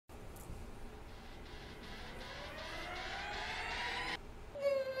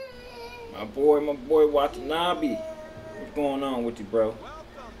My boy Watanabe. What's going on with you, bro?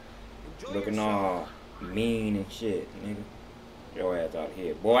 Looking all mean and shit, nigga. Your ass out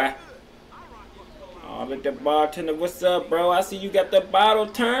here, boy. Oh, look, the bartender. What's up, bro? I see you got the bottle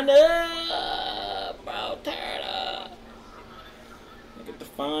turned up. Bro, turn up. Look at the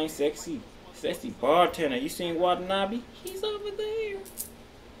fine, sexy bartender. You seen Watanabe? He's over there.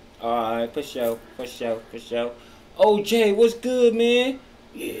 Alright, for sure. OJ, what's good, man?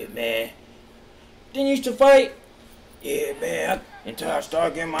 Yeah, man. Didn't you used to fight? Yeah, man. Until I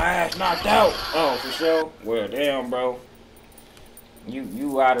start getting my ass knocked out. Oh, for sure. Well, damn, bro.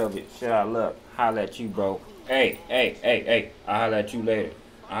 You out of it. Shut up, look. Holla at you, bro. Hey. I'll holla at you later.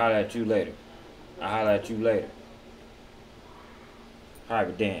 Alright,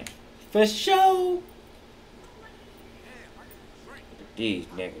 but damn. For sure. Look at these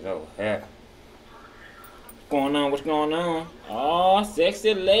niggas over here. What's going on? Oh,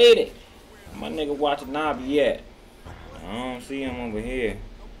 sexy lady. My nigga Watanabe yet. I don't see him over here.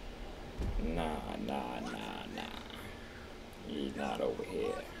 Nah. He's not over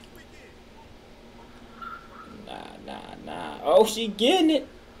here. Nah. Oh, she getting it.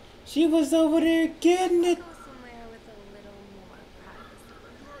 She was over there getting it.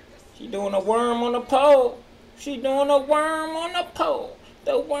 She doing a worm on the pole. The worm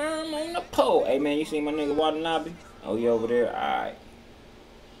on the pole. Hey, man, you see my nigga Watanabe? Oh, you over there? Alright.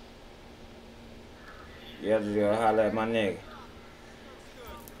 You have to go holler at my nigga.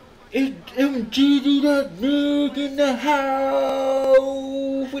 It's MGD, that nigga in the house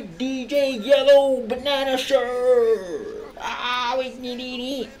with DJ Yellow Banana shirt. Ah, we get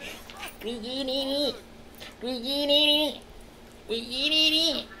it.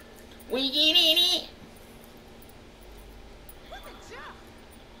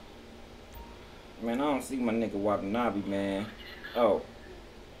 Man, I don't see my nigga Watanabe, man. Oh.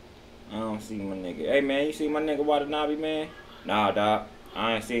 I don't see my nigga. Hey, man, you see my nigga Watanabe, man? Nah, dog.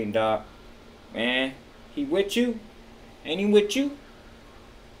 I ain't seen dog. Man, he with you? Ain't he with you?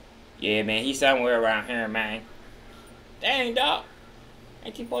 Yeah, man, he's somewhere around here, man. Dang, dog.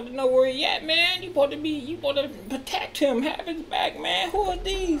 Ain't you supposed to know where he at, man? You supposed to protect him, have his back, man. Who are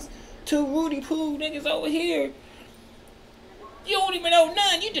these two Rudy Poo niggas over here? You don't even know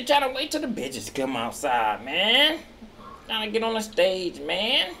none. You just trying to wait till the bitches come outside, man. Trying to get on the stage,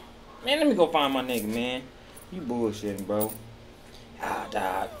 man. Man, let me go find my nigga, man. You bullshitting, bro. Ah,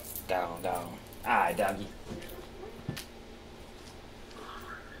 dog. Gone. Alright, doggy.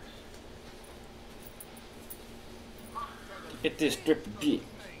 Get this stripper bitch.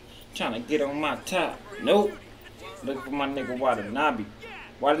 Trying to get on my top. Nope. Looking for my nigga Watanabe.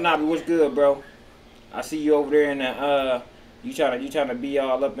 Watanabe, what's good, bro? I see you over there in the you trying to be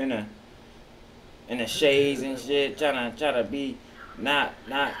all up in the shades and shit. Trying to be not,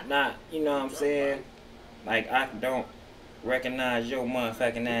 you know what I'm saying? Like, I don't recognize your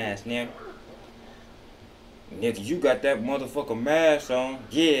motherfucking ass, nigga. Nigga, you got that motherfucker mask on.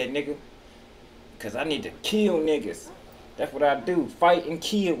 Yeah, nigga. Cause I need to kill niggas. That's what I do. Fight and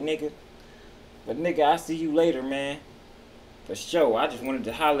kill, nigga. But nigga, I see you later, man. For sure. I just wanted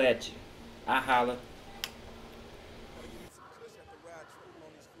to holler at you. I holler.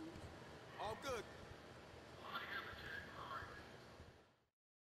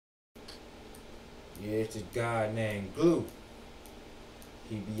 Yeah, it's this guy named Glue.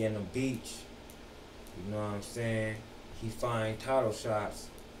 He be in the beach. You know what I'm saying? He find title shots.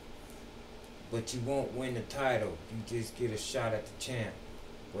 But you won't win the title. You just get a shot at the champ.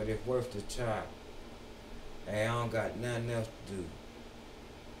 But it's worth the try. Hey, I don't got nothing else to do.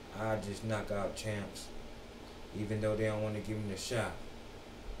 I just knock out champs. Even though they don't want to give me the shot.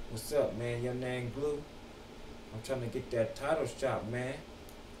 What's up, man? Your name Glue? I'm trying to get that title shot, man.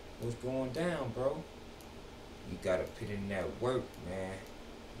 What's going down, bro? You gotta put in that work, man.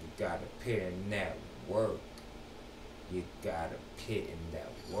 You gotta put in that work.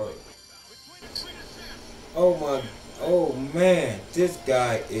 Oh man, this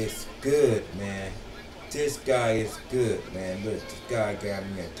guy is good, man. Look, this guy got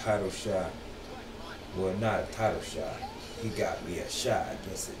me a title shot. Well, not a title shot. He got me a shot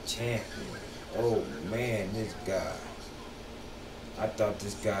against a champion. Oh man, this guy. I thought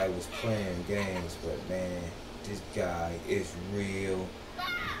this guy was playing games, but man, this guy is real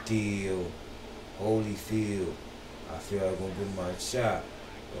deal. Holyfield. I feel I'm gonna get my shot,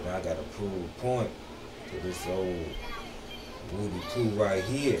 but I gotta prove a point to this old Woody Poo right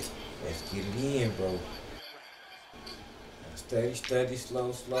here. Let's get it in, bro. Steady,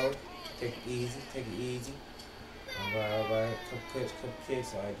 slow. Take it easy. Alright. Couple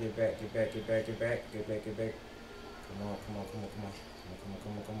kicks. Alright, get back. Come on, come on, come on, come on. Come on,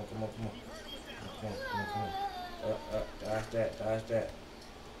 come on, come on, come on, come on. Come on, come on, come on. Dodge that, dodge that.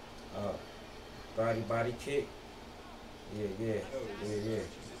 Body kick. Yeah.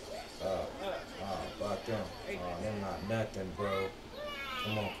 About them. Them not nothing, bro.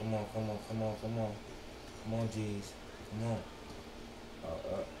 Come on. Come on, G's. Come on.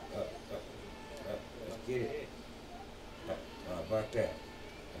 Let's get it. About that.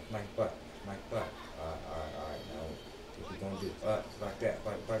 That's my butt. Alright. Now, what we gonna do? Like that.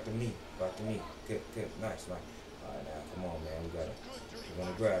 Back to me. Good. Nice. Alright, now, come on, man. We're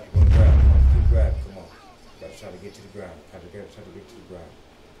gonna grab. Come on, keep grabbing. Come on. Gotta try to get to the ground. Try to get to the ground.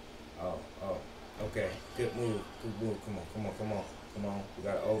 Oh. Okay. Good move. Come on. We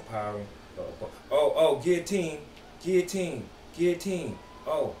got an overpowering. Guillotine.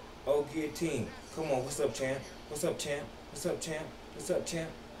 Oh, guillotine. Come on. What's up, champ? Oh, champ.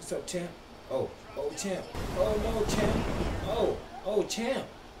 Oh, champ. Oh, no, champ. Oh, champ.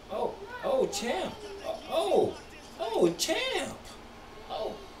 Oh, champ. Champ.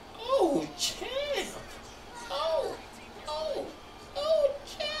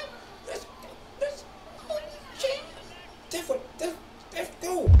 Champ. Champ. Let's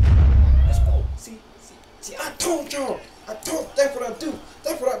go. See, I told y'all. That's what I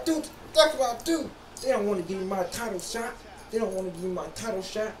do. They don't want to give me my title shot. They want me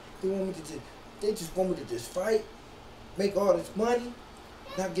to they just want me to just fight, make all this money,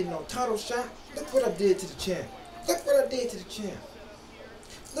 not get no title shot. Look what I did to the champ.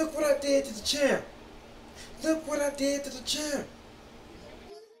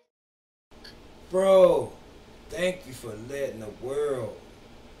 Bro, thank you for letting the world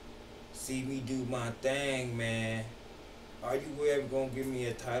see me do my thing, man. Are you ever gonna give me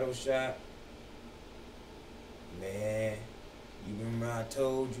a title shot? Man, you remember I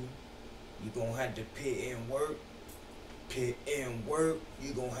told you? You gonna have to put in work. You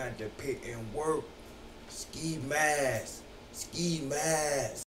gonna have to put in work. Ski mask.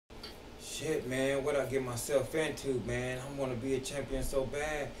 Shit, man, what I get myself into, man? I wanna be a champion so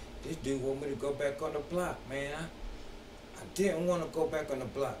bad. This dude want me to go back on the block, man. I didn't want to go back on the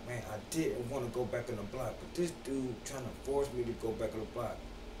block, man. But this dude trying to force me to go back on the block.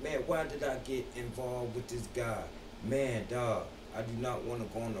 Man, why did I get involved with this guy? Man, dog, I do not want to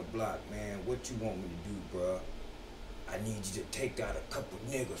go on the block, man. What you want me to do, bruh? I need you to take out a couple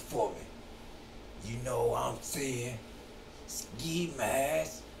niggas for me. You know what I'm saying? Ski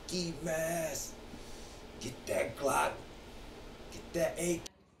mask. Get that Glock. Get that AK.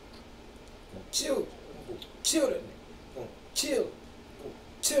 I'm gonna chill that nigga. I'm gonna chill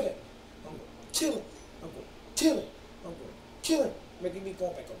that. I'm gonna kill him. Making me go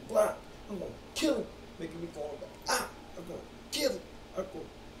back on the block. I'm gonna kill him. Making me go back. I'm gonna kill him.